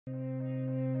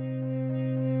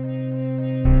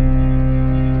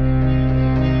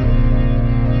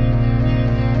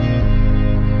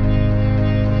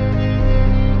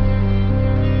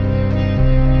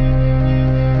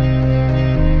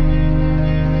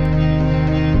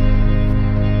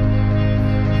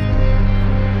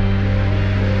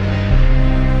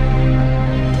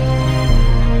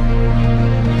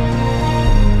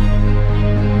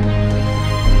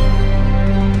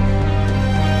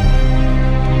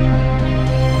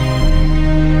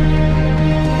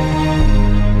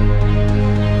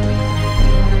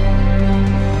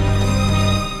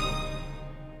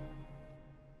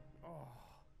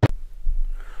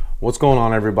going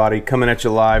on, everybody? Coming at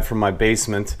you live from my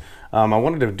basement. I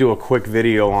wanted to do a quick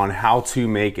video on how to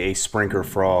make a sprinker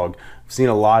frog. I've seen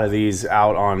a lot of these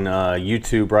out on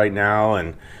YouTube right now,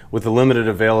 and with the limited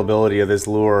availability of this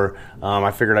lure, I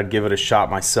figured I'd give it a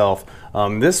shot myself.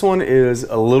 This one is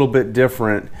a little bit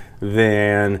different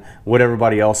than what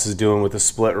everybody else is doing with the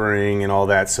split ring and all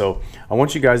that, so I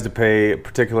want you guys to pay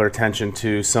particular attention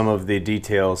to some of the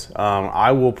details.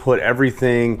 I will put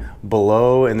everything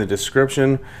below in the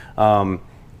description,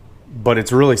 but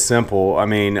it's really simple. I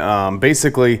mean,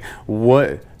 basically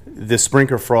what the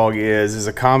sprinker frog is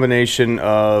a combination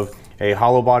of a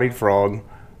hollow-bodied frog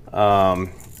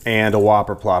and a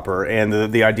whopper plopper,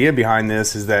 and the idea behind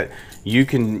this is that you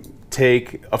can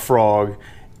take a frog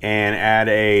and add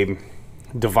a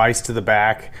device to the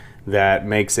back that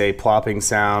makes a plopping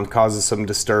sound, causes some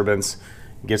disturbance,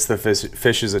 gets the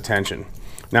fish's attention.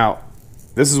 Now,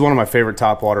 this is one of my favorite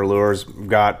topwater lures. We've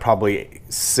got probably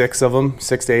 6 of them,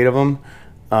 6 to 8 of them.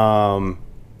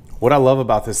 What I love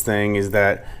about this thing is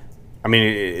that, I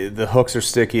mean, the hooks are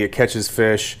sticky, it catches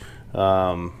fish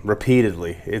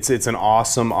repeatedly. It's an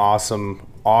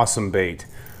awesome bait.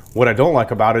 What I don't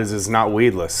like about it is it's not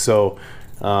weedless. So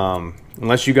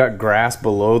unless you got grass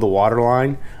below the water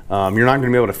line, you're not going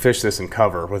to be able to fish this in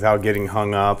cover without getting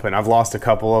hung up. And I've lost a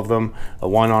couple of them,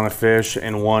 one on a fish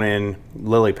and one in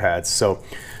lily pads. So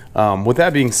with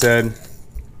that being said,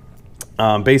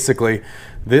 basically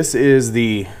this is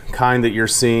the kind that you're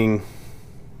seeing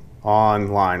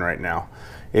online right now.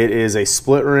 It is a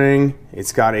split ring,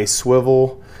 it's got a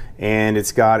swivel, and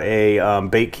it's got a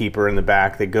bait keeper in the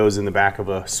back that goes in the back of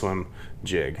a swim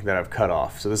jig that I've cut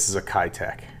off. So this is a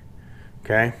Tech.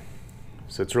 Okay,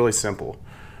 so it's really simple.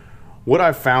 What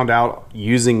I've found out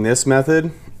using this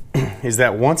method is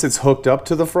that once it's hooked up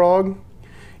to the frog,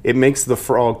 it makes the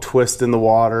frog twist in the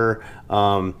water.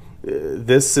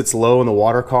 This sits low in the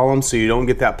water column, so you don't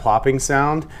get that plopping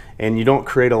sound and you don't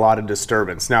create a lot of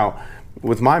disturbance. Now,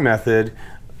 with my method,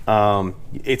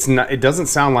 it doesn't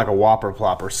sound like a whopper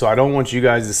plopper, so I don't want you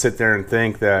guys to sit there and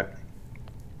think that,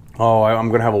 oh, I'm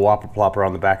going to have a whopper plopper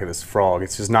on the back of this frog.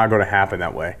 It's just not going to happen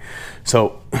that way.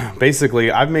 So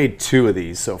basically, I've made 2 of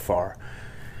these so far,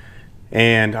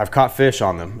 and I've caught fish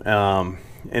on them.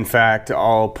 In fact,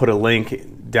 I'll put a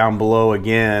link down below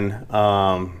again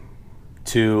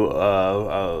to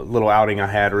a little outing I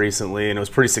had recently, and it was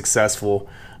pretty successful.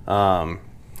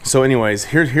 So anyways,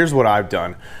 here's what I've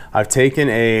done. I've taken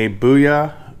a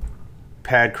Booyah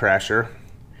pad crasher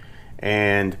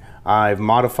and I've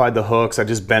modified the hooks. I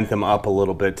just bent them up a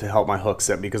little bit to help my hook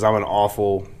set because I'm an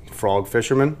awful frog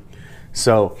fisherman.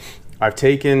 So I've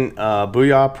taken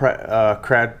Booyah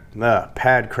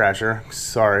pad crasher,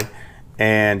 sorry,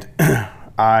 and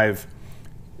let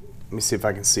me see if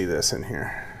I can see this in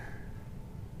here.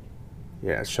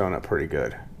 Yeah, it's showing up pretty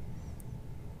good.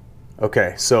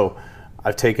 Okay, so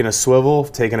I've taken a swivel,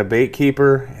 taken a bait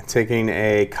keeper, and taken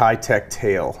a Tech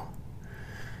tail.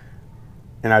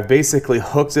 And I've basically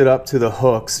hooked it up to the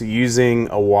hooks using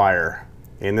a wire.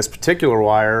 And this particular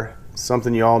wire is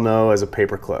something you all know as a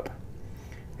paper clip.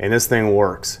 And this thing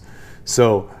works.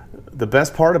 So the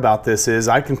best part about this is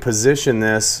I can position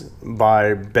this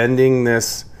by bending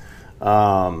this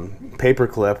paper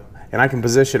clip, and I can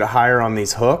position it higher on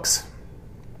these hooks,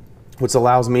 which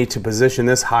allows me to position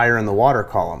this higher in the water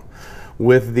column.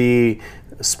 With the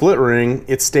split ring,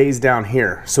 it stays down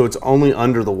here, so it's only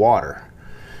under the water.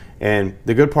 And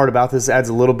the good part about this, adds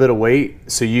a little bit of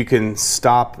weight, so you can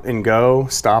stop and go,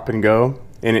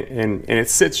 and it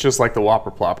sits just like the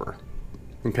whopper plopper.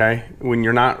 Okay, when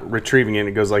you're not retrieving it,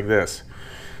 it goes like this.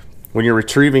 When you're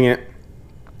retrieving it,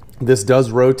 this does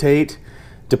rotate.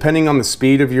 Depending on the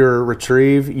speed of your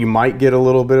retrieve, you might get a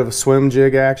little bit of a swim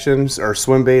jig action or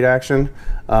swim bait action,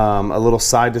 a little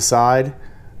side to side.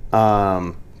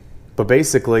 But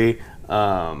basically,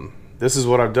 this is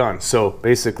what I've done. So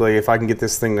basically, if I can get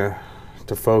this thing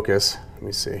to focus, let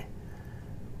me see.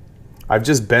 I've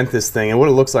just bent this thing, and what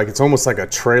it looks like, it's almost like a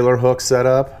trailer hook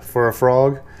setup for a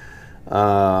frog.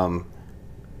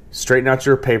 Straighten out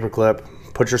your paper clip,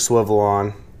 put your swivel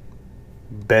on,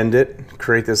 bend it,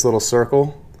 create this little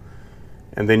circle,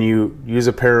 and then you use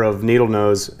a pair of needle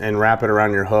nose and wrap it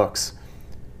around your hooks.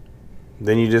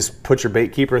 Then you just put your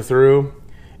bait keeper through.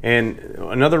 And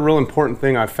another real important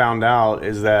thing I found out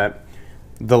is that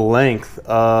the length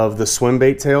of the swim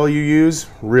bait tail you use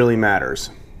really matters.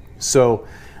 So,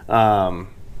 and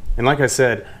like I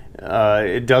said,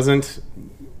 it doesn't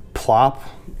plop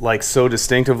like so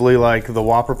distinctively like the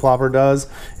whopper plopper does.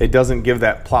 It doesn't give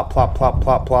that plop, plop, plop,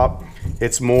 plop, plop.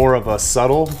 It's more of a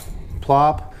subtle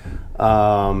plop.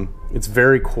 It's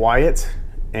very quiet,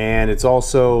 and it's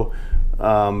also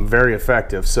very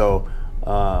effective. So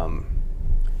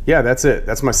yeah, that's it.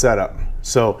 That's my setup.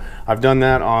 So I've done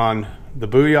that on the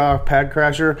Booyah Pad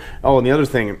Crasher. Oh, and the other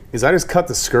thing is I just cut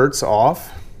the skirts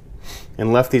off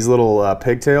and left these little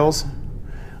pigtails.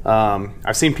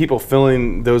 I've seen people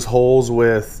filling those holes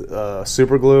with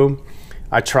super glue.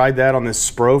 I tried that on this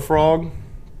Spro Frog,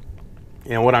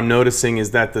 and what I'm noticing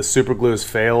is that the super glue has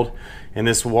failed, and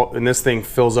this thing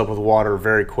fills up with water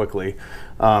very quickly.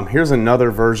 Here's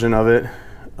another version of it.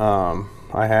 I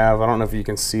don't know if you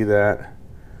can see that.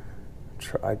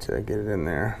 Try to get it in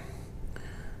there,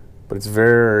 but it's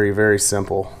very, very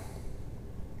simple.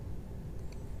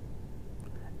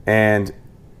 And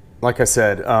like I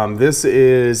said, this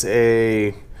is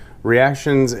a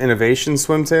Reactions Innovation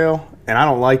swimtail, and I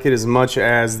don't like it as much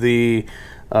as the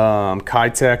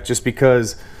Kitech, just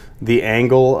because the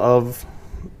angle of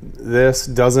this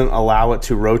doesn't allow it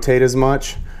to rotate as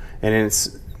much, and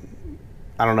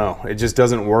I don't know, it just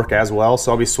doesn't work as well,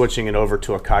 so I'll be switching it over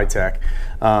to a Kitech.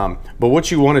 But what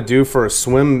you want to do for a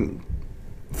swim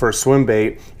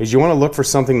bait is you want to look for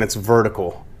something that's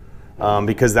vertical,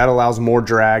 because that allows more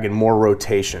drag and more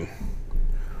rotation.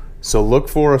 So look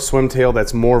for a swim tail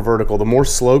that's more vertical. The more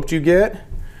sloped you get,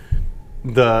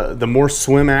 the more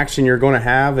swim action you're going to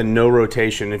have and no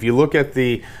rotation. If you look at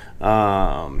the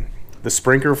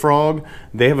Sprinker Frog,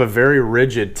 they have a very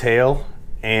rigid tail,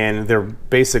 and they're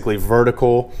basically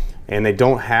vertical, and they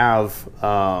don't have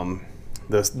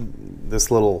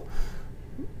this little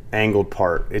angled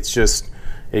part. It's just,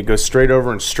 it goes straight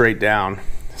over and straight down,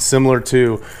 similar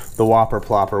to the Whopper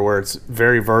Plopper, where it's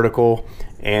very vertical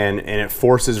and it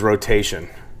forces rotation.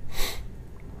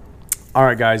 All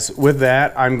right, guys, with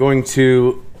that, I'm going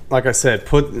to, like I said,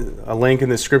 put a link in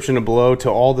the description below to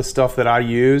all the stuff that I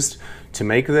used to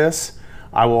make this.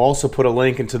 I will also put a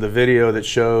link into the video that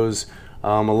shows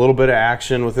a little bit of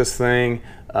action with this thing,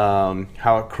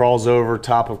 how it crawls over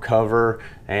top of cover,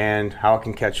 and how it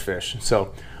can catch fish.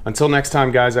 So until next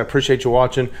time, guys, I appreciate you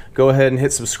watching. Go ahead and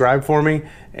hit subscribe for me,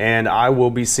 and I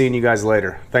will be seeing you guys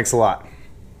later. Thanks a lot.